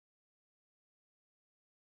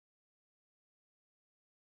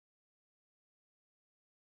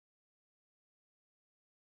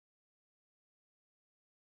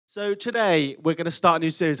So today we're going to start a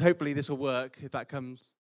new series. Hopefully this will work if that comes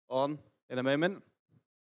on in a moment.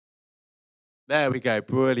 There we go,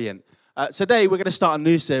 brilliant. Today we're going to start a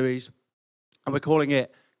new series and we're calling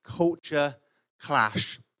it Culture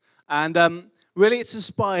Clash. And really it's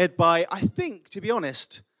inspired by, I think, to be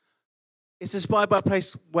honest, it's inspired by a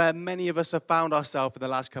place where many of us have found ourselves in the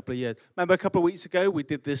last couple of years. Remember a couple of weeks ago we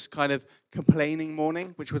did this kind of complaining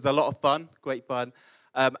morning, which was a lot of fun, great fun.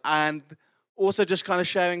 And also just kind of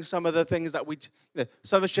sharing some of the things that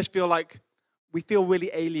some of us just feel like we feel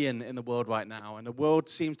really alien in the world right now. And the world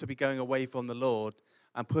seems to be going away from the Lord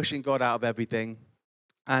and pushing God out of everything.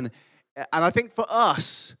 And I think for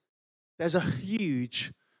us, there's a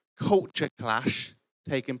huge culture clash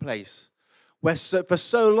taking place. Where for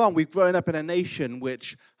so long we've grown up in a nation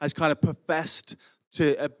which has kind of professed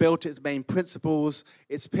to built its main principles,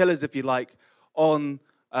 its pillars, if you like, on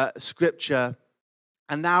Scripture.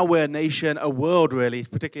 And now we're a nation, a world really,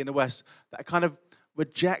 particularly in the West, that are kind of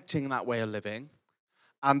rejecting that way of living.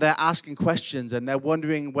 And they're asking questions and they're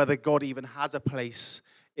wondering whether God even has a place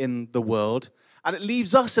in the world. And it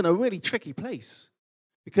leaves us in a really tricky place.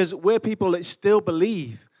 Because we're people that still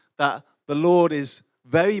believe that the Lord is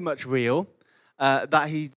very much real, that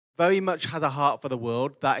he very much has a heart for the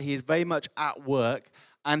world, that he is very much at work,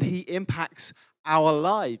 and he impacts our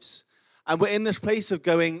lives. And we're in this place of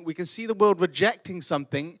going, we can see the world rejecting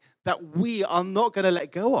something that we are not going to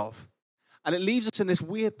let go of. And it leaves us in this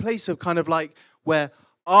weird place of kind of like where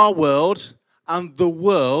our world and the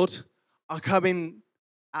world are coming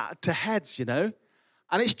to heads, you know?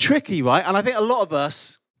 And it's tricky, right? And I think a lot of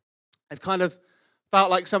us have kind of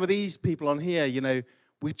felt like some of these people on here, you know,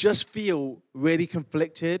 we just feel really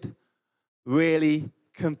conflicted, really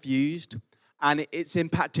confused, and it's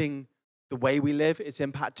impacting the way we live, it's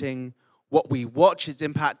impacting what we watch, it's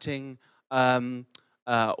impacting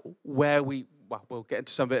where we'll get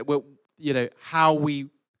into some of it, how we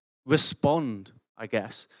respond, I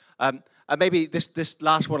guess. And maybe this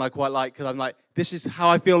last one I quite like, because I'm like, this is how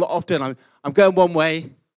I feel often. I'm going one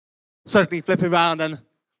way, suddenly flipping around and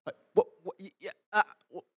like,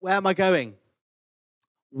 where am I going?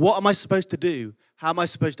 What am I supposed to do? How am I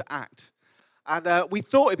supposed to act? And we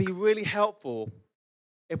thought it'd be really helpful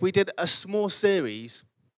if we did a small series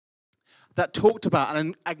that talked about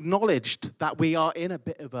and acknowledged that we are in a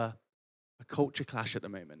bit of a culture clash at the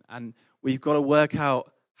moment. And we've got to work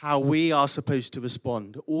out how we are supposed to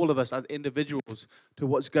respond, all of us as individuals, to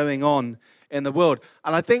what's going on in the world.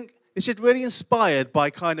 And I think this is really inspired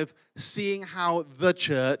by kind of seeing how the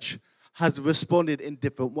church has responded in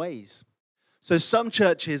different ways. So some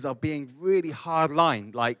churches are being really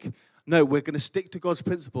hard-lined, like, no, we're going to stick to God's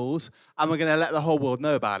principles and we're going to let the whole world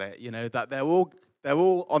know about it, you know, that they're all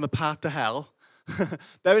on the path to hell.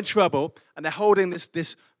 They're in trouble, and they're holding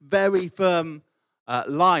this very firm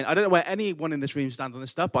line. I don't know where anyone in this room stands on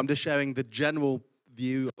this stuff, but I'm just sharing the general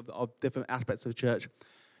view of different aspects of the church.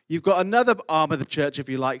 You've got another arm of the church, if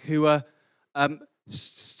you like, who are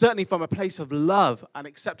certainly from a place of love and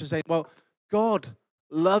acceptance, saying, well, God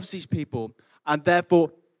loves these people, and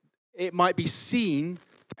therefore it might be seen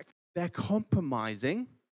that they're compromising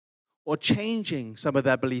or changing some of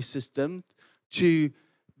their belief system to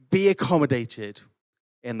be accommodated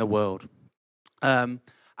in the world. And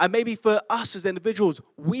maybe for us as individuals,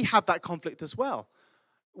 we have that conflict as well.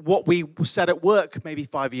 What we said at work maybe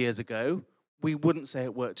 5 years ago, we wouldn't say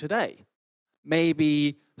at work today.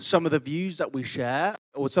 Maybe some of the views that we share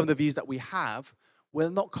or some of the views that we have, we're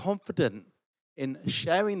not confident in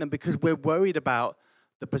sharing them because we're worried about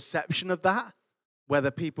the perception of that,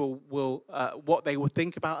 whether people will, what they will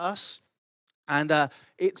think about us. And the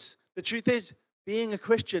truth is, being a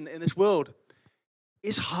Christian in this world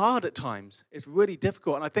is hard at times. It's really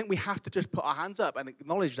difficult. And I think we have to just put our hands up and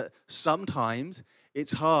acknowledge that sometimes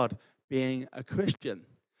it's hard being a Christian.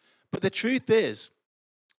 But the truth is,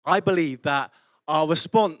 I believe that our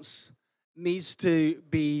response needs to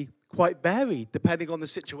be quite varied depending on the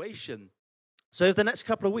situation. So over the next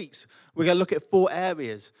couple of weeks, we're going to look at 4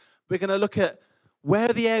 areas. We're going to look at where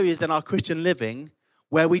are the areas in our Christian living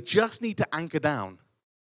where we just need to anchor down.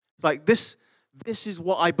 Like this is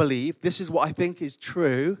what I believe, this is what I think is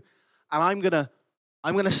true, and I'm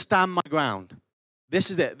gonna stand my ground. This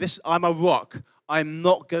is it. I'm a rock. I'm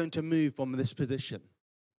not going to move from this position.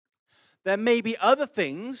 There may be other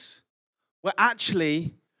things where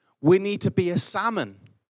actually we need to be a salmon.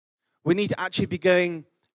 We need to actually be going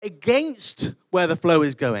against where the flow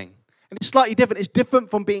is going. And it's slightly different. It's different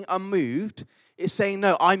from being unmoved. It's saying,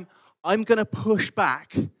 no, I'm going to push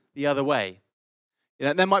back the other way. You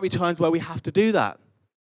know, there might be times where we have to do that.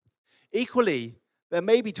 Equally, there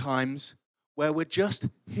may be times where we're just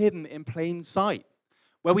hidden in plain sight.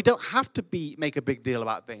 where we don't have to make a big deal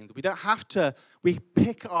about things. We don't have to, we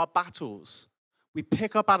pick our battles. We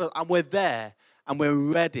pick our battles and we're there and we're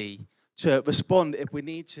ready to respond if we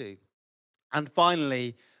need to. And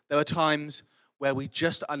finally, there are times where we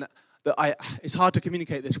just, it's hard to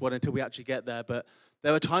communicate this one until we actually get there, but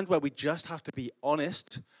there are times where we just have to be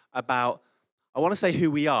honest about, I want to say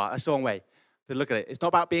who we are. That's the wrong way to look at it. It's not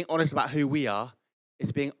about being honest about who we are.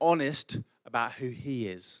 It's being honest about who he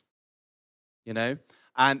is, you know?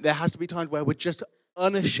 And there has to be times where we're just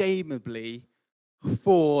unashamedly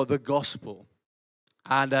for the gospel.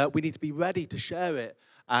 And we need to be ready to share it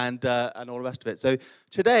and all the rest of it. So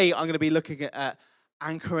today I'm going to be looking at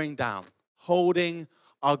anchoring down, holding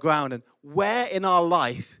our ground. And where in our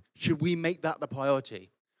life should we make that the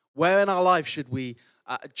priority? Where in our life should we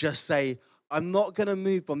just say, I'm not going to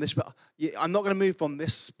move from this, I'm not going to move from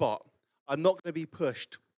this spot. I'm not going to be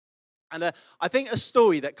pushed. And I think a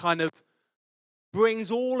story that kind of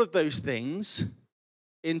brings all of those things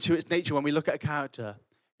into its nature when we look at a character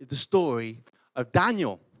is the story of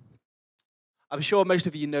Daniel. I'm sure most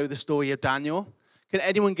of you know the story of Daniel. Can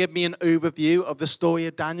anyone give me an overview of the story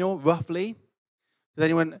of Daniel, roughly? Does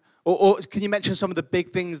anyone, or can you mention some of the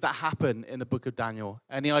big things that happen in the book of Daniel?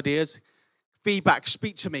 Any ideas? Feedback,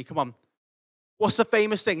 speak to me, come on. What's the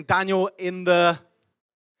famous thing? Daniel in the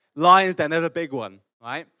lion's den, there's a big one,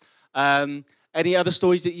 right? Any other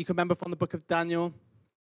stories that you can remember from the book of Daniel?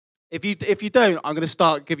 If you don't, I'm going to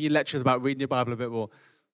start giving you lectures about reading your Bible a bit more.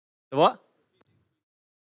 The what?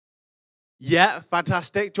 Yeah,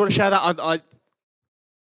 fantastic. Do you want to share that?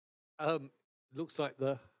 Looks like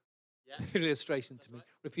the illustration to me. Right.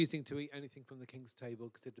 Refusing to eat anything from the king's table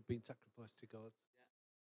because it had been sacrificed to God.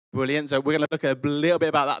 Brilliant. So we're going to look at a little bit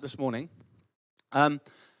about that this morning.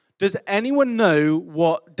 Does anyone know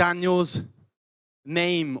what Daniel's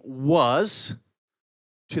name was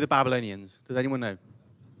to the Babylonians? Does anyone know?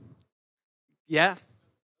 Yeah?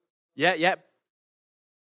 Yeah.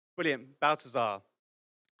 Brilliant. Balthazar.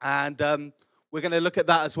 And we're going to look at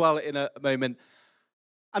that as well in a moment.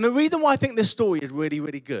 And the reason why I think this story is really,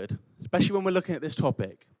 really good, especially when we're looking at this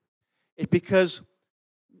topic, is because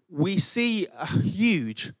we see a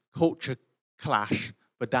huge culture clash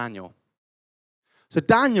for Daniel. So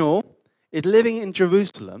Daniel is living in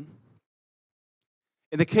Jerusalem,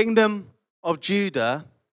 in the kingdom of Judah,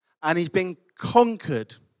 and he's been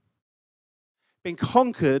conquered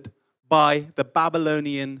by the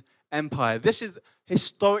Babylonian Empire. This is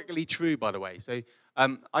historically true, by the way. So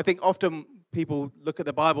I think often people look at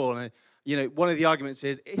the Bible and, one of the arguments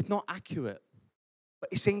is it's not accurate, but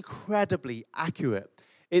it's incredibly accurate.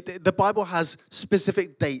 The Bible has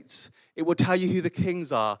specific dates. It will tell you who the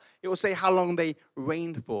kings are. It will say how long they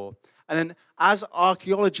reigned for. And then as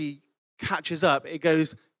archaeology catches up, it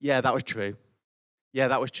goes, yeah, that was true. Yeah,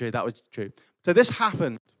 that was true. That was true. So this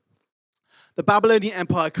happened. The Babylonian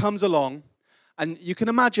Empire comes along, and you can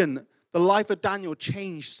imagine the life of Daniel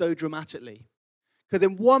changed so dramatically. Because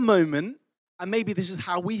in one moment, and maybe this is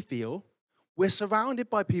how we feel, we're surrounded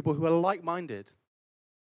by people who are like-minded.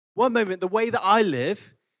 One moment, the way that I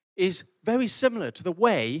live is very similar to the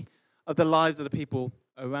way of the lives of the people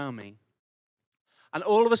around me. And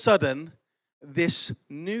all of a sudden, this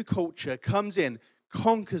new culture comes in,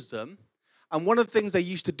 conquers them, and one of the things they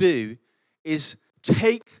used to do is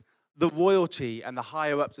take the royalty and the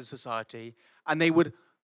higher-ups in society, and they would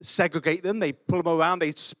segregate them, they pull them around,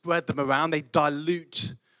 they spread them around, they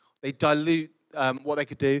dilute what they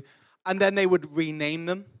could do, and then they would rename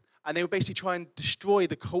them, and they would basically try and destroy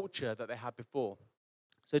the culture that they had before.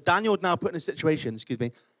 So Daniel was now put in a situation,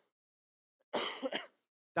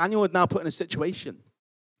 Daniel was now put in a situation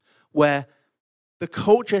where the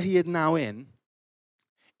culture he is now in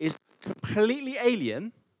is completely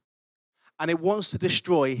alien, and it wants to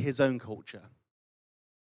destroy his own culture.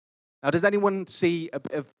 Now, does anyone see a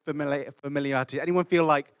bit of familiarity? Anyone feel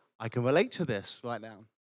like, I can relate to this right now?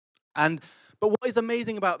 But what is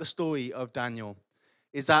amazing about the story of Daniel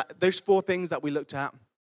is that those four things that we looked at,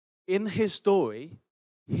 in his story,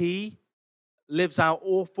 he lives out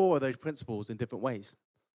all four of those principles in different ways.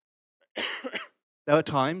 There are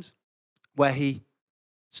times where he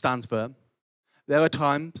stands firm. There are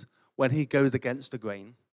times when he goes against the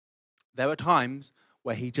grain. There are times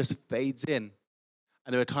where he just fades in.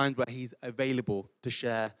 And there are times where he's available to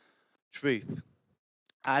share truth.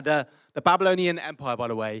 And the Babylonian Empire, by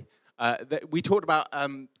the way, we talked about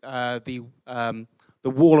the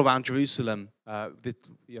wall around Jerusalem.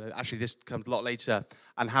 Actually, this comes a lot later,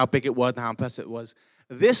 and how big it was and how impressive it was.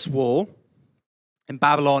 This wall in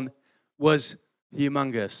Babylon was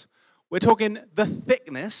humongous. We're talking the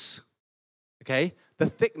thickness, the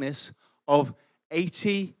thickness of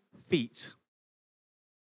 80 feet.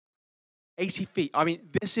 80 feet. I mean,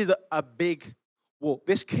 this is a big wall.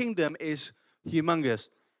 This kingdom is humongous.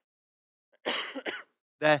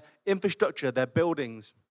 Their infrastructure, their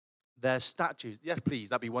buildings, their statues. Yes, please,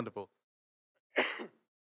 that'd be wonderful.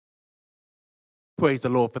 Praise the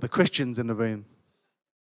Lord for the Christians in the room.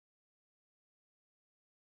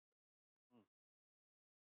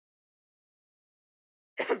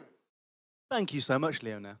 Thank you so much,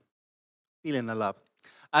 Leona. Feeling the love.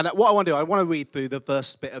 And what I want to do, I want to read through the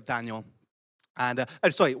first bit of Daniel. And,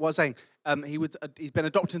 sorry, what I was saying, he's been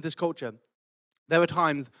adopted into this culture. There are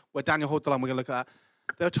times where Daniel, hold on, we're going to look at that.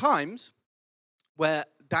 There are times where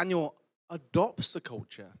Daniel adopts the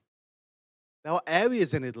culture. There are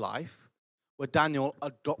areas in his life where Daniel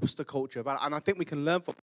adopts the culture. And I think we can learn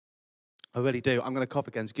from I really do. I'm going to cough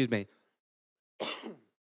again, excuse me.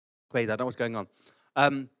 Great, I don't know what's going on.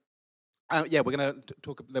 Yeah, we're going to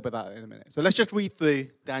talk a little bit about that in a minute. So let's just read through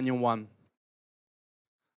Daniel 1. And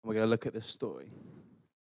we're going to look at this story.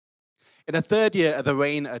 In the 3rd year of the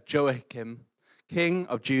reign of Joachim, king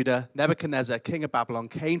of Judah, Nebuchadnezzar, king of Babylon,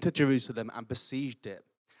 came to Jerusalem and besieged it.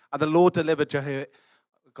 And the Lord delivered I've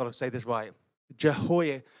got to say this right,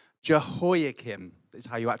 Jehoiakim, is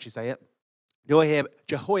how you actually say it.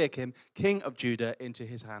 Jehoiakim, king of Judah, into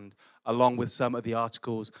his hand, along with some of the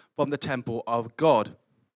articles from the temple of God.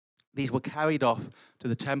 These were carried off to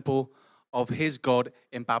the temple of his God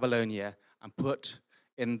in Babylonia and put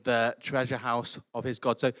in the treasure house of his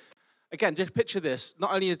God. So, again, just picture this.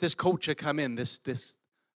 Not only has this culture come in, this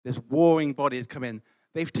warring body has come in,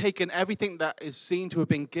 they've taken everything that is seen to have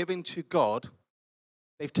been given to God,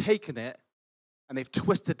 they've taken it, and they've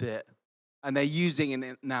twisted it, and they're using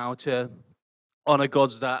it now to honor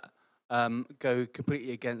gods that go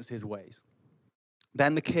completely against his ways.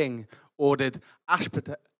 Then the king ordered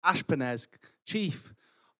Ashpenaz, chief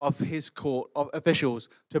of his court of officials,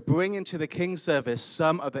 to bring into the king's service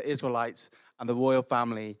some of the Israelites and the royal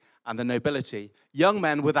family and the nobility, young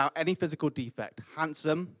men without any physical defect,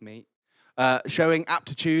 handsome, showing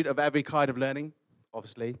aptitude of every kind of learning,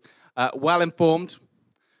 obviously, well-informed,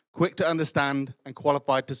 quick to understand, and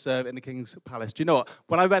qualified to serve in the king's palace. Do you know what?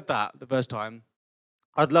 When I read that the first time,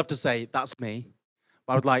 I'd love to say, that's me.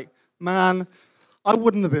 But I was like, man, I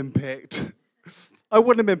wouldn't have been picked. I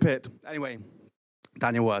wouldn't have been picked. Anyway,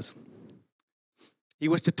 Daniel was. He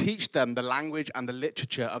was to teach them the language and the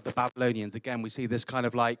literature of the Babylonians. Again, we see this kind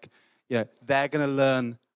of like, they're going to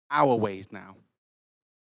learn our ways now.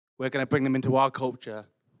 We're going to bring them into our culture.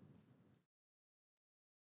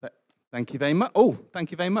 Thank you very much. Oh,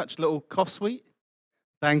 thank you very much. Little cough sweet.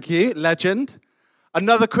 Thank you. Legend.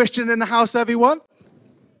 Another Christian in the house, everyone.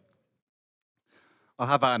 I'll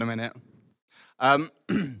have that in a minute.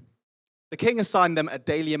 The king assigned them a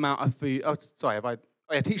daily amount of food.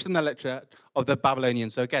 Teach them the literature of the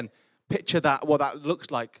Babylonians. So again, picture that, what that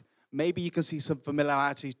looks like. Maybe you can see some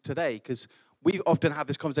familiarity today, because we often have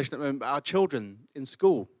this conversation about our children in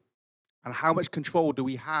school and how much control do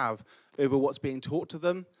we have over what's being taught to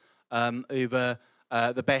them, over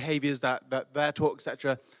the behaviors that they're taught,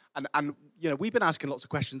 etc. And we've been asking lots of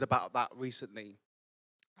questions about that recently.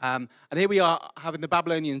 And here we are having the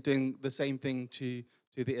Babylonians doing the same thing to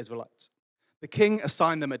the Israelites. The king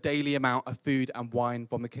assigned them a daily amount of food and wine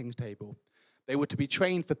from the king's table. They were to be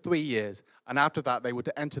trained for 3 years, and after that they were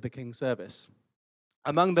to enter the king's service.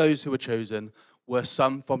 Among those who were chosen were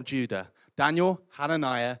some from Judah: Daniel,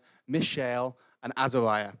 Hananiah, Mishael, and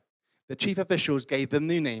Azariah. The chief officials gave them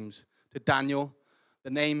new names. To Daniel,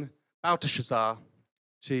 the name Belteshazzar;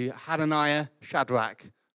 to Hananiah,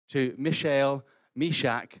 Shadrach; to Mishael,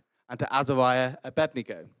 Meshach; and to Azariah,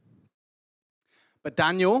 Abednego. But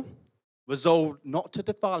Daniel resolved not to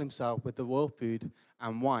defile himself with the royal food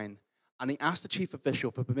and wine, and he asked the chief official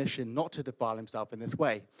for permission not to defile himself in this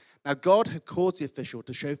way. Now God had caused the official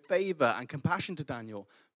to show favor and compassion to Daniel,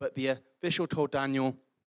 but the official told Daniel,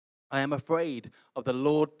 "I am afraid of the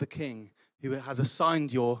Lord the king, who has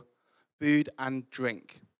assigned your food and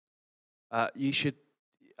drink.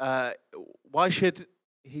 Why should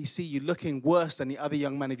he see you looking worse than the other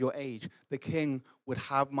young men of your age? The king would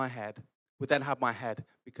then have my head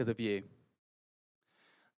because of you."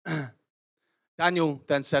 Daniel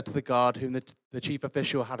then said to the guard, whom the chief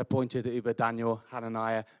official had appointed over Daniel,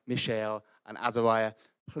 Hananiah, Mishael, and Azariah,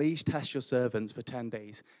 "Please test your servants for 10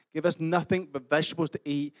 days. Give us nothing but vegetables to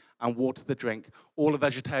eat and water to drink." All the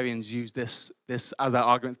vegetarians use this as their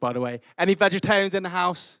argument, by the way. Any vegetarians in the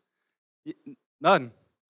house? None?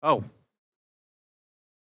 Oh.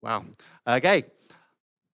 Wow. Okay.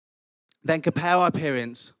 Then compare our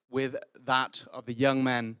appearance with that of the young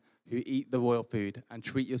men who eat the royal food, and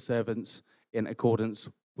treat your servants in accordance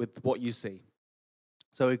with what you see.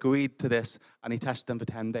 So he agreed to this, and he tested them for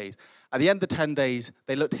 10 days. At the end of the 10 days,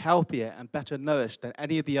 they looked healthier and better nourished than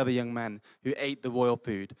any of the other young men who ate the royal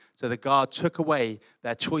food. So the guard took away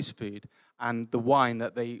their choice food and the wine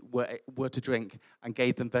that they were to drink and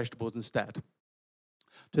gave them vegetables instead.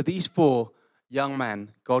 To these 4 young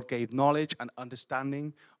men, God gave knowledge and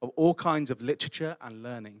understanding of all kinds of literature and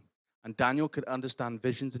learning. And Daniel could understand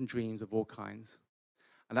visions and dreams of all kinds.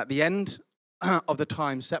 And at the end of the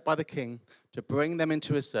time set by the king to bring them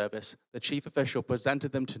into his service, the chief official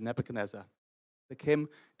presented them to Nebuchadnezzar. The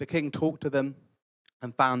king talked to them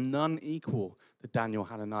and found none equal to Daniel,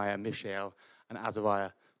 Hananiah, Mishael, and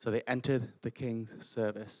Azariah. So they entered the king's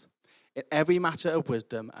service. In every matter of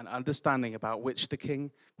wisdom and understanding about which the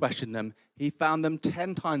king questioned them, he found them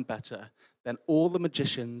 10 times better than all the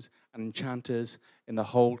magicians and enchanters in the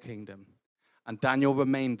whole kingdom. And Daniel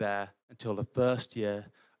remained there until the first year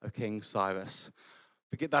of King Cyrus.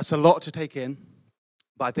 That's a lot to take in,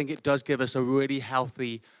 but I think it does give us a really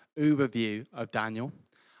healthy overview of Daniel.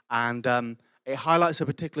 And it highlights a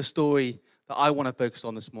particular story that I want to focus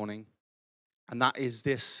on this morning, and that is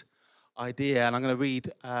this idea. And I'm going to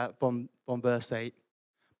read from verse 8.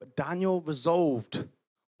 But Daniel resolved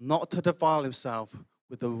not to defile himself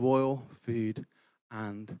with the royal food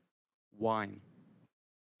and wine.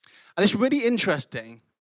 And it's really interesting,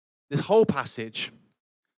 this whole passage,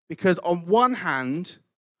 because on one hand,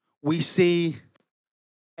 we see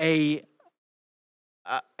a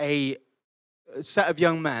set of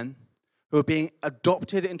young men who are being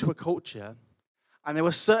adopted into a culture, and there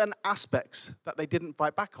were certain aspects that they didn't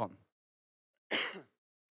fight back on.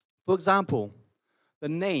 For example, the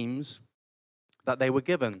names that they were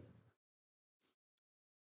given.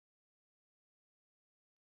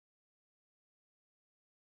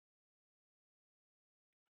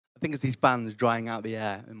 I think it's these fans drying out the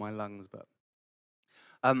air in my lungs, but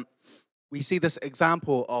we see this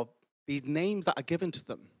example of these names that are given to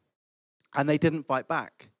them, and they didn't fight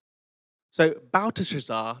back. So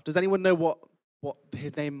Belteshazzar, does anyone know what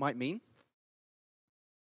his name might mean?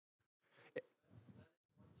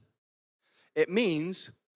 It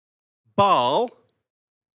means Baal,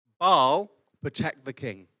 protect the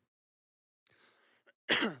king.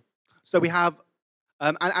 So we have,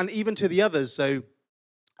 and even to the others, so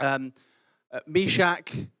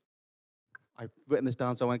Meshach, I've written this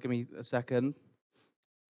down, so I want to give me a second.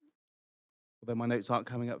 Although my notes aren't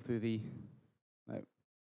coming up through the, no.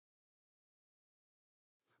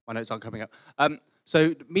 My notes aren't coming up.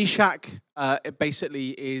 So Meshach, it basically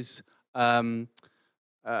is,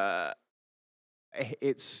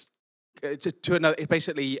 it's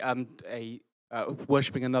basically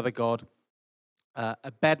worshipping another god.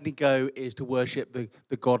 Abednego is to worship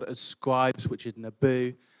the god of scribes, which is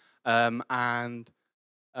Nabu, and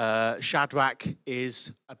Shadrach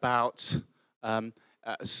is about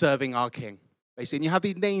serving our king. Basically, and you have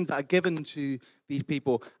these names that are given to these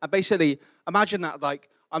people, and basically, imagine that, like,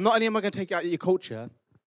 I'm not only am I going to take you out of your culture,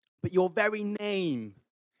 but your very name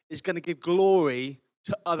is going to give glory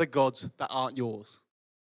to other gods that aren't yours.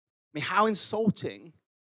 I mean, how insulting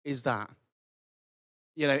is that?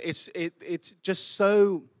 You know, it's just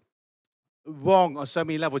so wrong on so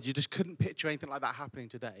many levels. You just couldn't picture anything like that happening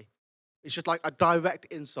today. It's just like a direct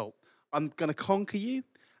insult. I'm going to conquer you,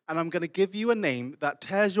 and I'm going to give you a name that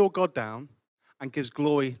tears your God down and gives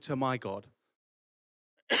glory to my God.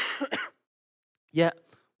 Yet,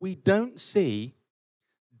 we don't see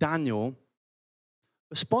Daniel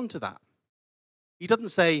respond to that. He doesn't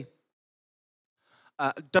say,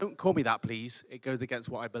 don't call me that, please. It goes against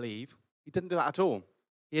what I believe. He didn't do that at all.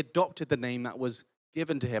 He adopted the name that was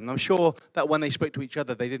given to him. And I'm sure that when they spoke to each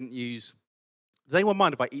other, they didn't use, does anyone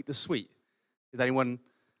mind if I eat the sweet? Is anyone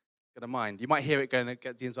going to mind? You might hear it going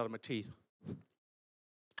against the inside of my teeth.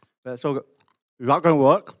 But it's all good. Is that going to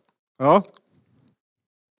work? Oh?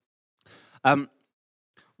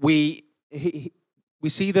 We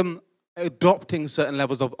see them adopting certain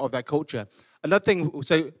levels of their culture. Another thing,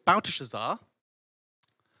 so Belteshazzar,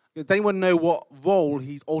 does anyone know what role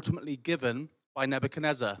he's ultimately given by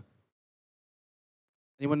Nebuchadnezzar?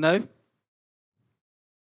 Anyone know?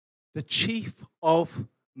 The chief of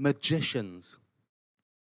magicians.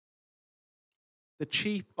 The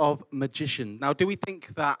chief of magicians. Now, do we think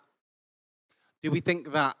that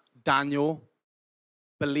Daniel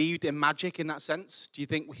believed in magic in that sense? Do you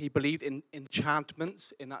think he believed in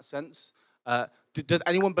enchantments in that sense? Does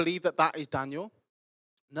anyone believe that is Daniel?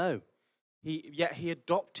 No. Yet he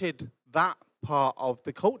adopted that part of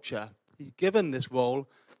the culture. He's given this role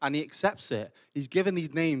and he accepts it. He's given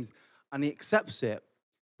these names and he accepts it.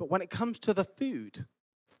 But when it comes to the food,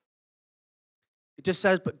 it just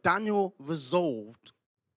says, but Daniel resolved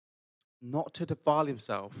not to defile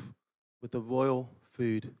himself with the royal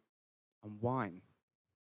food and wine.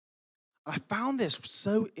 I found this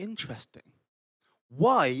so interesting.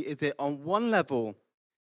 Why is it on one level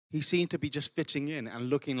he seemed to be just fitting in and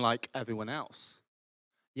looking like everyone else?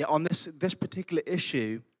 Yet on this particular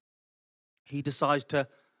issue, he decides to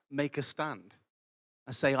make a stand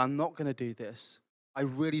and say, I'm not going to do this. I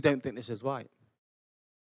really don't think this is right.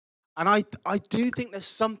 And I do think there's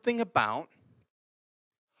something about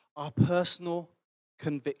our personal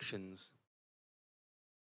convictions.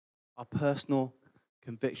 Our personal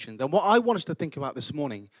convictions. And what I want us to think about this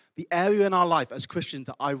morning, the area in our life as Christians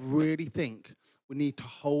that I really think we need to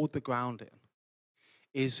hold the ground in,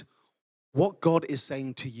 is what God is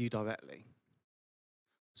saying to you directly.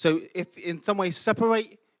 So if in some way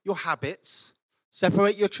separate your habits,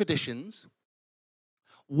 separate your traditions,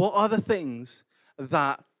 what are the things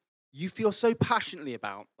that you feel so passionately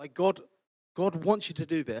about? Like God wants you to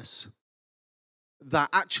do this, that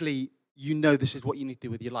actually you know this is what you need to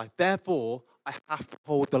do with your life. Therefore, I have to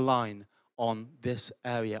hold the line on this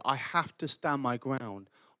area. I have to stand my ground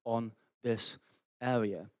on this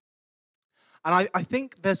area. And I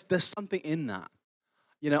think there's something in that.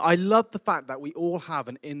 You know, I love the fact that we all have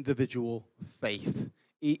an individual faith,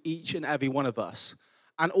 each and every one of us.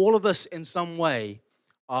 And all of us in some way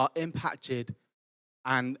are impacted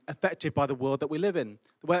and affected by the world that we live in.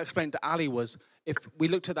 The way I explained to Ali was, if we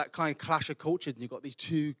looked at that kind of clash of cultures and you've got these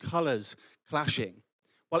two colors clashing,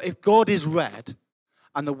 well, if God is red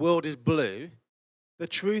and the world is blue, the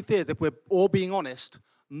truth is, if we're all being honest,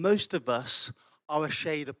 most of us are a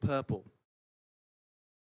shade of purple.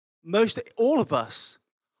 All of us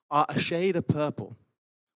are a shade of purple.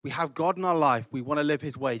 We have God in our life. We want to live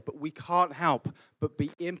his ways, but we can't help but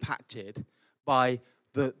be impacted by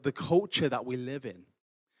the culture that we live in.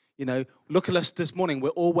 You know, look at us this morning. We're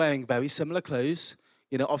all wearing very similar clothes.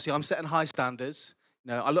 You know, obviously I'm setting high standards.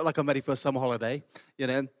 You know, I look like I'm ready for a summer holiday, you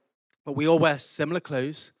know, but we all wear similar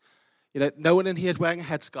clothes. You know, no one in here is wearing a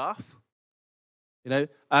headscarf. You know,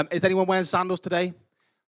 is anyone wearing sandals today?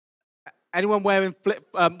 Anyone wearing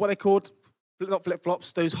what they called, not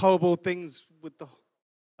flip-flops, those horrible things with the,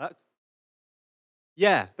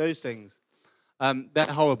 yeah, those things. They're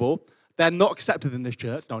horrible. They're not accepted in this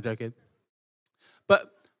church. No, I'm joking.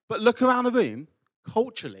 But look around the room.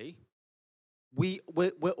 Culturally, we're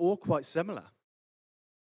all quite similar.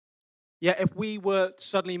 Yeah, if we were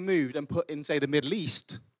suddenly moved and put in, say, the Middle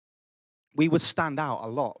East, we would stand out a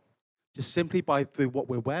lot, just simply through what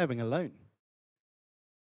we're wearing alone.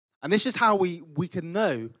 And this is how we can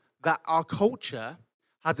know that our culture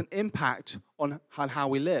has an impact on how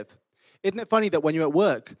we live. Isn't it funny that when you're at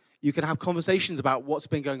work, you can have conversations about what's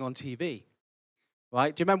been going on TV,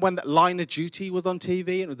 right? Do you remember when Line of Duty was on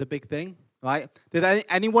TV and it was a big thing, right? Did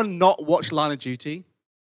anyone not watch Line of Duty?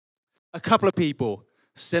 A couple of people,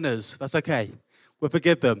 sinners, that's okay. We'll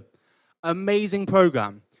forgive them. Amazing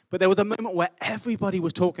program. But there was a moment where everybody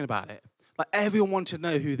was talking about it. Like everyone wanted to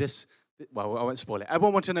know who this, well, I won't spoil it.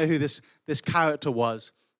 Everyone wanted to know who this character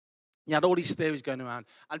was. You had all these theories going around.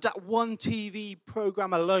 And that one TV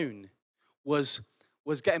program alone was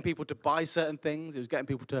getting people to buy certain things. It was getting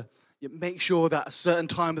people to make sure that a certain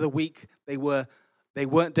time of the week they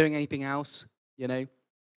weren't doing anything else, you know.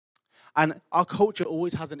 And our culture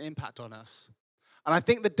always has an impact on us. And I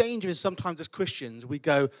think the danger is sometimes as Christians, we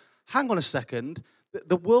go, hang on a second,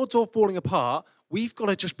 the world's all falling apart. We've got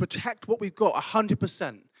to just protect what we've got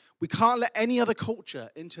 100%. We can't let any other culture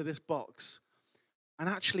into this box. And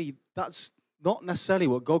actually, that's not necessarily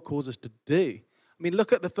what God calls us to do. I mean,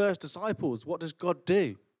 look at the first disciples. What does God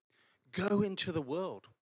do? Go into the world.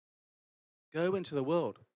 Go into the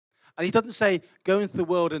world. And he doesn't say go into the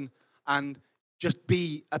world and just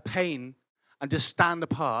be a pain and just stand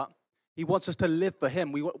apart. He wants us to live for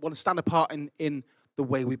him. We want to stand apart in the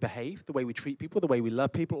way we behave, the way we treat people, the way we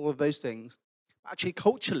love people, all of those things. Actually,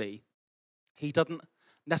 culturally, he doesn't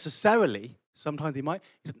necessarily, sometimes he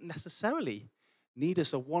doesn't necessarily need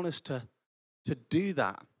us or want us to do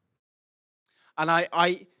that. And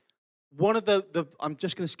one of I'm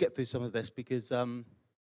just going to skip through some of this because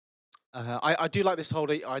I do like this whole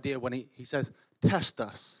idea when he says, test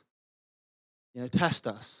us. You know, test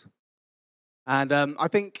us. And I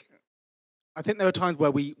think there are times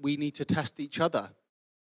where we need to test each other.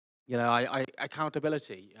 You know,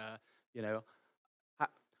 accountability. You know,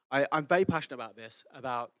 I'm very passionate about this,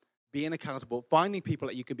 about being accountable, finding people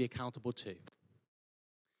that you can be accountable to.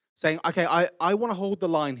 Saying, okay, I want to hold the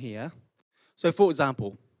line here. So, for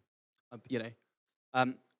example, you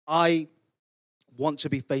know, I want to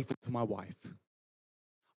be faithful to my wife.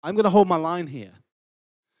 I'm going to hold my line here.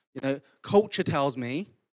 You know, culture tells me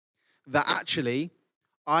that actually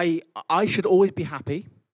I should always be happy.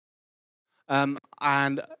 And,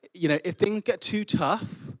 if things get too tough,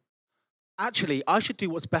 actually, I should do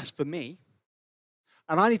what's best for me.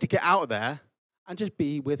 And I need to get out of there and just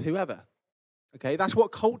be with whoever. Okay, that's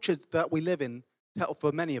what cultures that we live in tell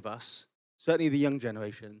for many of us, certainly the young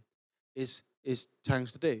generation, is telling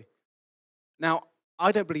us to do. Now,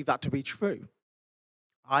 I don't believe that to be true.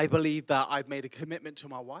 I believe that I've made a commitment to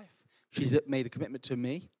my wife. She's made a commitment to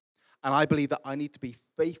me. And I believe that I need to be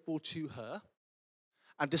faithful to her.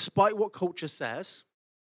 And despite what culture says,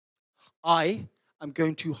 I am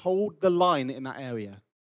going to hold the line in that area.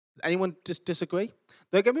 Does anyone disagree?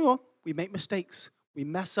 Don't get me wrong. We make mistakes. We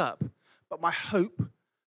mess up. But my hope,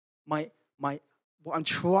 what I'm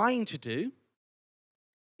trying to do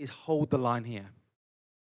is hold the line here.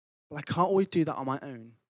 But I can't always do that on my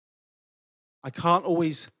own. I can't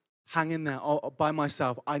always hang in there by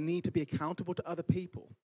myself. I need to be accountable to other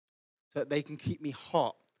people so that they can keep me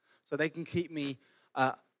hot, so they can keep me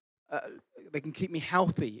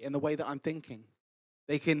healthy in the way that I'm thinking.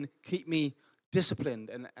 They can keep me disciplined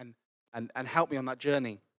and help me on that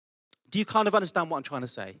journey. Do you kind of understand what I'm trying to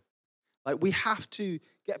say? Like, we have to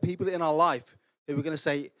get people in our life who are going to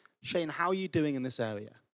say, Shane, how are you doing in this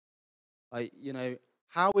area? Like,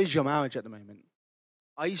 how is your marriage at the moment?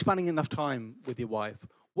 Are you spending enough time with your wife?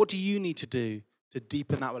 What do you need to do to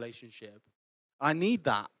deepen that relationship? I need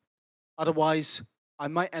that. Otherwise, I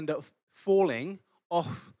might end up falling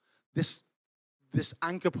off this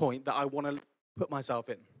anchor point that I want to put myself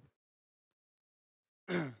in.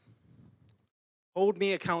 Hold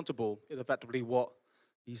me accountable is effectively what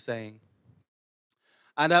he's saying.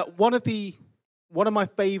 And one of my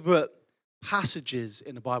favorite passages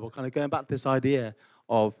in the Bible, kind of going back to this idea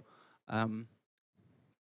of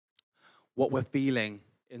what we're feeling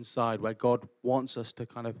inside, where God wants us to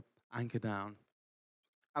kind of anchor down.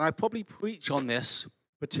 And I probably preach on this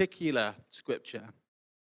particular scripture,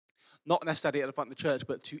 not necessarily at the front of the church,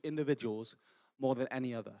 but to individuals more than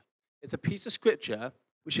any other. It's a piece of scripture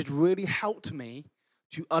which has really helped me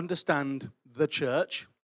to understand the church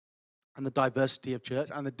and the diversity of church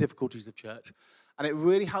and the difficulties of church. And it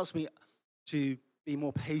really helps me to be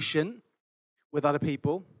more patient with other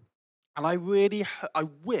people. And I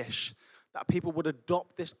wish that people would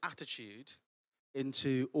adopt this attitude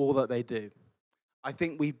into all that they do. I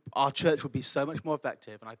think our church would be so much more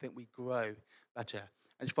effective, and I think we grow better.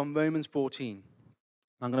 And it's from Romans 14.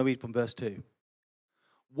 I'm going to read from verse 2.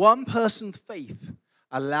 One person's faith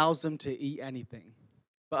allows them to eat anything,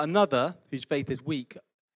 but another, whose faith is weak,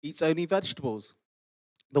 eats only vegetables.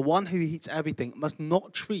 The one who eats everything must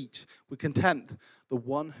not treat with contempt the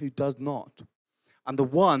one who does not. And the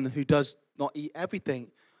one who does not eat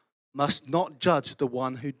everything must not judge the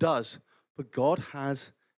one who does, for God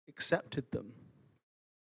has accepted them.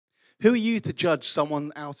 Who are you to judge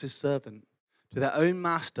someone else's servant? To their own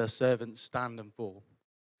master servants stand and fall.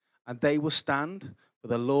 And they will stand, for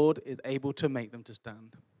the Lord is able to make them to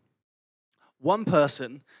stand. One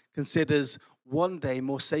person considers one day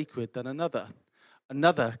more sacred than another.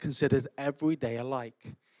 Another considers every day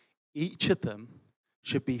alike. Each of them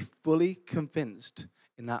should be fully convinced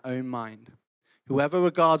in their own mind. Whoever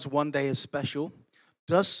regards one day as special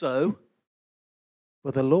does so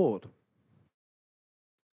for the Lord.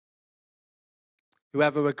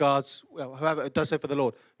 Whoever does so for the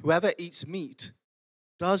Lord. Whoever eats meat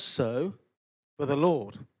does so for the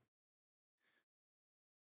Lord.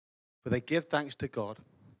 For they give thanks to God.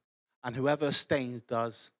 And whoever abstains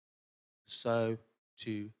does so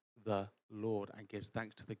to the Lord and gives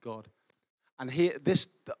thanks to the God. And here, this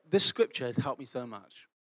scripture has helped me so much.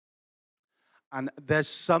 And there's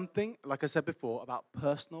something, like I said before, about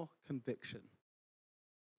personal conviction.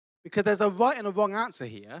 Because there's a right and a wrong answer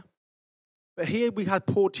here. But here we had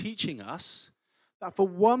Paul teaching us that for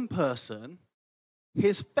one person,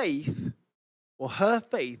 his faith or her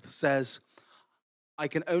faith says, I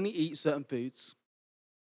can only eat certain foods,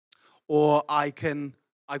 or I've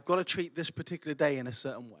got to treat this particular day in a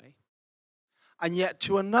certain way. And yet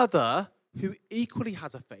to another who equally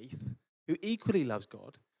has a faith, who equally loves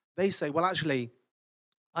God, they say, well, actually,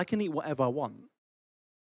 I can eat whatever I want.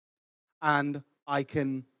 And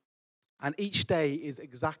each day is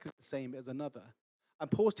exactly the same as another.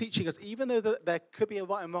 And Paul's teaching us, even though there could be a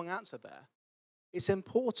right and wrong answer there, it's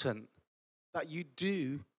important that you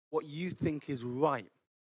do what you think is right.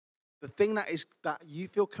 The thing that you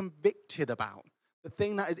feel convicted about, the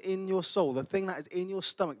thing that is in your soul, the thing that is in your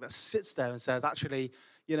stomach that sits there and says, actually,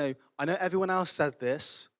 I know everyone else says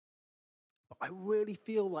this, but I really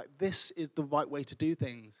feel like this is the right way to do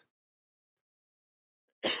things.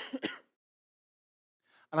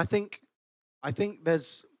 And I think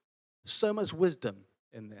there's so much wisdom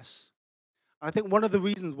in this. And I think one of the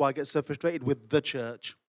reasons why I get so frustrated with the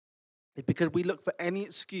church is because we look for any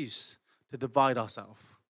excuse to divide ourselves.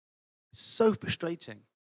 It's so frustrating.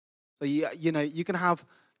 So you can have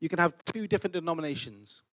two different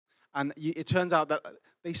denominations, and it turns out that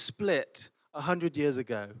they split 100 years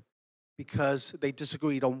ago because they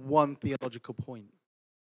disagreed on one theological point,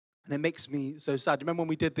 and it makes me so sad. Do you remember when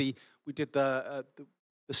we did the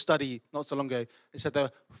study not so long ago? It said there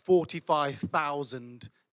are 45,000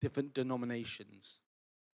 different denominations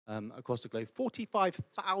across the globe.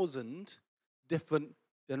 45,000 different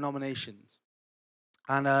denominations,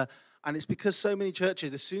 and it's because so many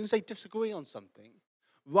churches, as soon as they disagree on something,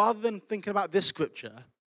 rather than thinking about this scripture,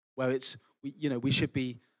 where we should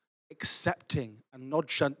be accepting and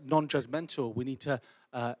non-judgmental, we need to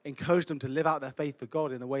encourage them to live out their faith for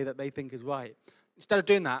God in the way that they think is right. Instead of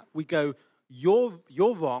doing that, we go, you're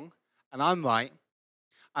wrong and I'm right,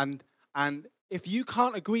 and if you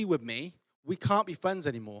can't agree with me, we can't be friends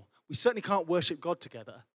anymore. We certainly can't worship God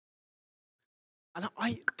together. And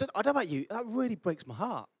I don't know about you, that really breaks my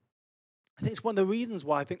heart. I think it's one of the reasons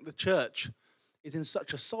why I think the church is in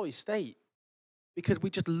such a sorry state, because we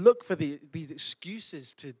just look for these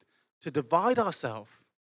excuses to divide ourselves,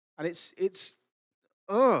 and it's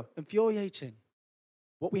infuriating.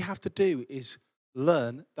 What we have to do is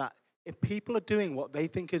learn that if people are doing what they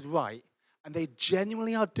think is right, and they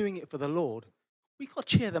genuinely are doing it for the Lord, we got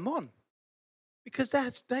to cheer them on, because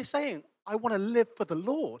they're saying, I want to live for the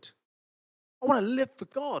Lord. I want to live for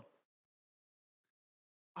God.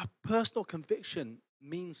 Our personal conviction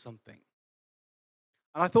means something.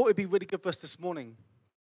 And I thought it'd be really good for us this morning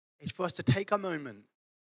is for us to take a moment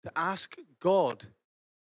to ask God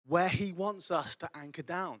where he wants us to anchor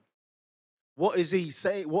down. What is he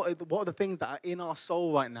saying? What are the things that are in our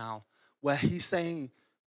soul right now where he's saying,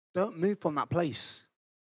 don't move from that place.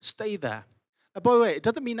 Stay there. Now, by the way, it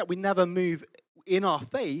doesn't mean that we never move in our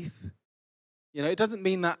faith. It doesn't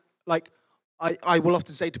mean that, like, I will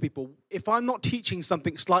often say to people, if I'm not teaching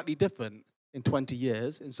something slightly different in 20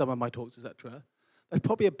 years, in some of my talks, etc., that's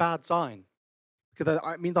probably a bad sign. Because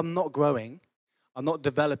it means I'm not growing, I'm not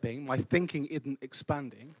developing, my thinking isn't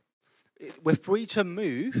expanding. We're free to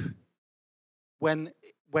move when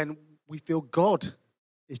we feel God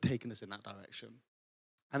is taking us in that direction.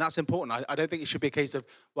 And that's important. I don't think it should be a case of,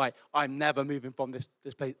 right, I'm never moving from this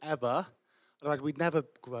place ever. Otherwise, we'd never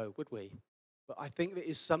grow, would we? But I think there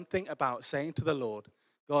is something about saying to the Lord,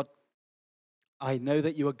 God, I know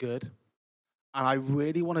that you are good, and I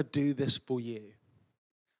really want to do this for you.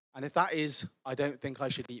 And if that is, I don't think I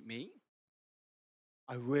should eat meat,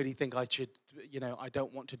 I really think I should, I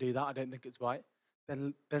don't want to do that, I don't think it's right,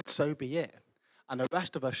 then so be it. And the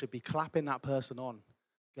rest of us should be clapping that person on,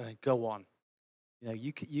 going, go on.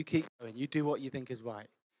 You keep going, you do what you think is right.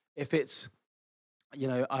 If it's,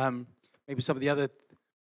 maybe some of the other,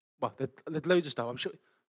 well, there's loads of stuff. I'm sure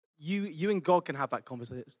you and God can have that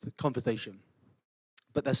conversation.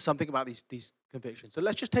 But there's something about these convictions. So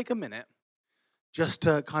let's just take a minute just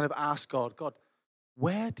to kind of ask God,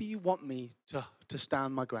 where do you want me to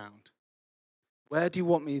stand my ground? Where do you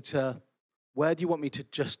want me to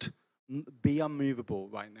just be unmovable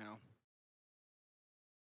right now?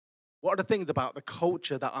 What are the things about the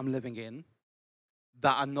culture that I'm living in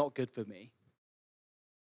that are not good for me?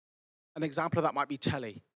 An example of that might be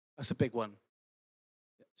telly. That's a big one.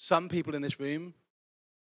 Some people in this room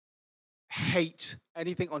hate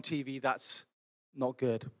anything on TV that's not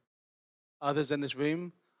good. Others in this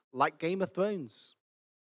room like Game of Thrones,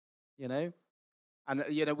 And,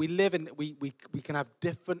 we live in, we can have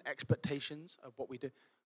different expectations of what we do.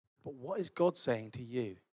 But what is God saying to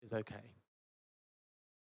you is okay?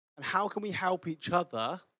 And how can we help each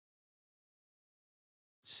other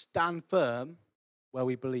stand firm where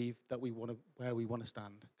we believe that where we want to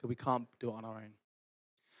stand? Because we can't do it on our own.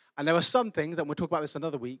 And there are some things, and we'll talk about this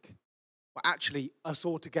another week, but actually us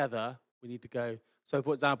all together, we need to go. So,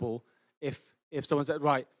 for example, if someone said,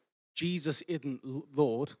 right, Jesus isn't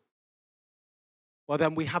Lord, well,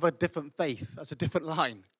 then we have a different faith. That's a different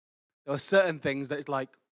line. There are certain things that it's like,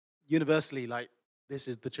 universally, like, this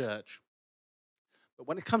is the church. But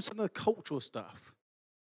when it comes to the cultural stuff,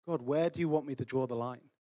 God, where do you want me to draw the line?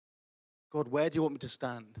 God, where do you want me to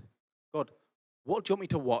stand? God, what do you want me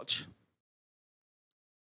to watch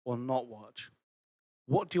or not watch?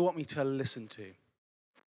 What do you want me to listen to?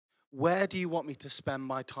 Where do you want me to spend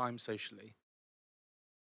my time socially?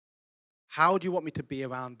 How do you want me to be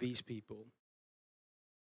around these people?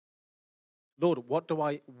 Lord, what do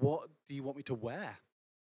you want me to wear?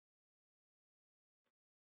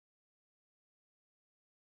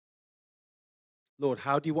 Lord,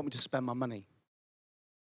 how do you want me to spend my money?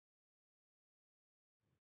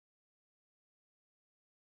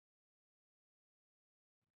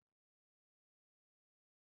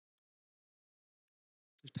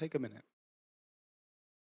 take a minute.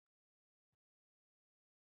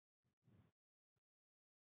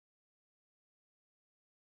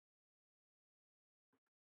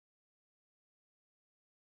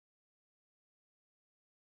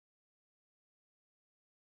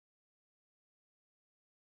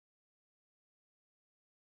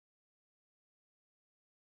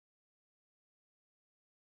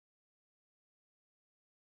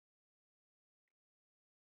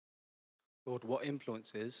 Lord, what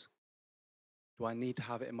influences do I need to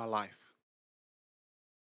have it in my life?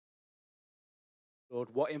 Lord,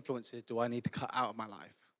 what influences do I need to cut out of my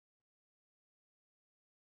life?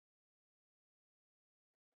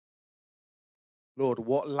 Lord,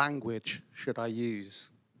 what language should I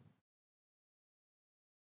use?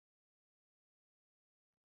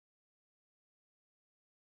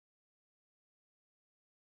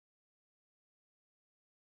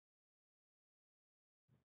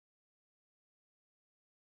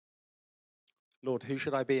 Lord, who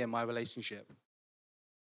should I be in my relationship?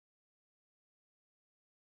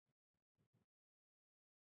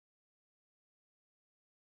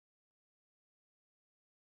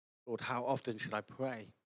 Lord, how often should I pray?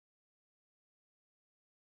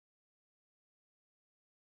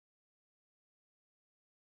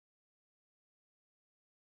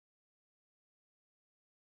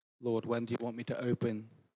 Lord, when do you want me to open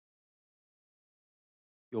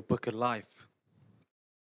your book of life,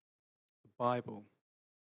 the Bible?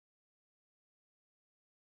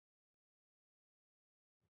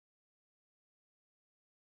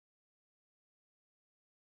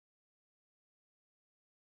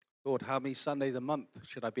 Lord, how many Sundays a month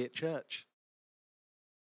should I be at church?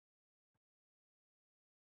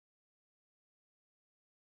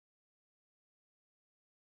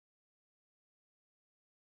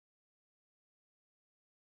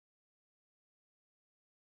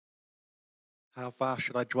 How fast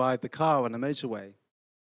should I drive the car on the motorway?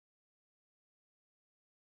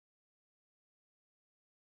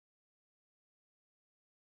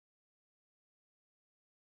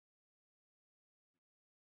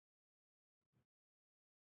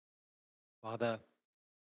 Father,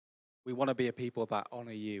 we want to be a people that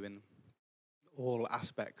honor you in all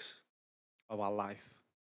aspects of our life.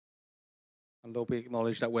 And Lord, we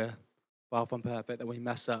acknowledge that we're far from perfect, that we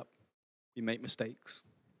mess up, we make mistakes.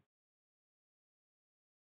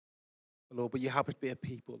 Lord, but you help us be a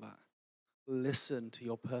people that listen to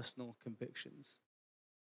your personal convictions.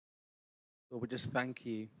 Lord, we just thank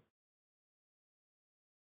you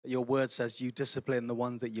that your word says you discipline the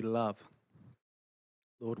ones that you love.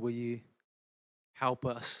 Lord, will you help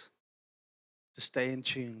us to stay in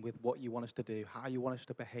tune with what you want us to do, how you want us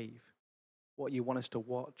to behave, what you want us to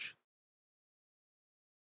watch.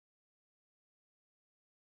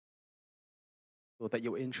 Lord, that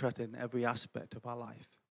you're interested in every aspect of our life.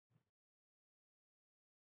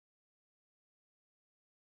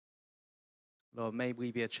 Lord, may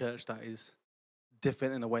we be a church that is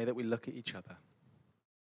different in the way that we look at each other.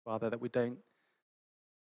 Father, that we're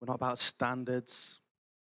not about standards.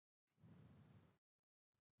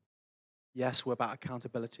 Yes, we're about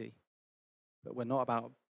accountability, but we're not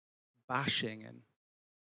about bashing and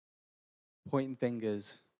pointing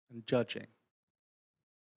fingers and judging.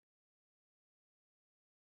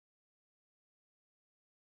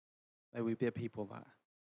 May we be a people that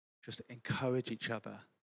just encourage each other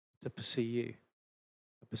to pursue you,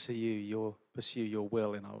 pursue your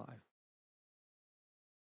will in our life.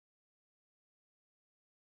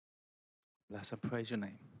 Bless and praise your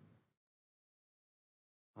name.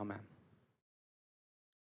 Amen.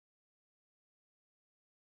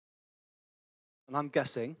 And I'm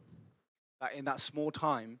guessing that in that small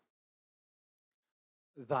time,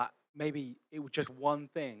 that maybe it was just one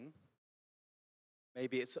thing,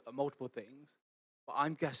 maybe it's multiple things, but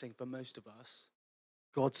I'm guessing for most of us,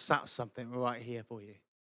 God sat something right here for you.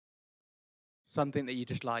 Something that you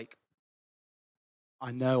just like,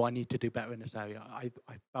 I know I need to do better in this area. I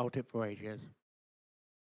felt it for ages.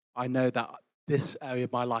 I know that this area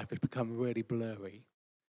of my life has become really blurry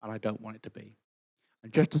and I don't want it to be.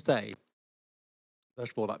 And just to say,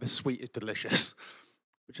 first of all, that this sweet is delicious.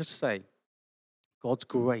 But just to say, God's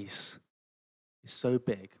grace is so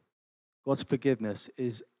big. God's forgiveness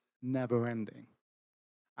is never ending.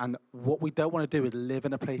 And what we don't want to do is live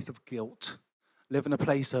in a place of guilt, live in a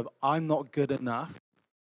place of, I'm not good enough.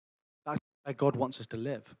 That's where God wants us to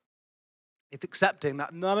live. It's accepting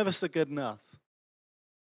that none of us are good enough.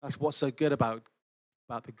 That's what's so good about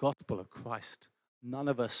the gospel of Christ. None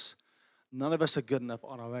of us are good enough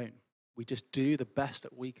on our own. We just do the best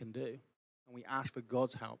that we can do. And we ask for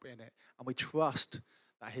God's help in it. And we trust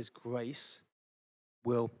that his grace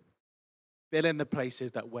will fill in the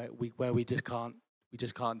places that where we just can't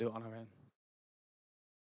do it on our own.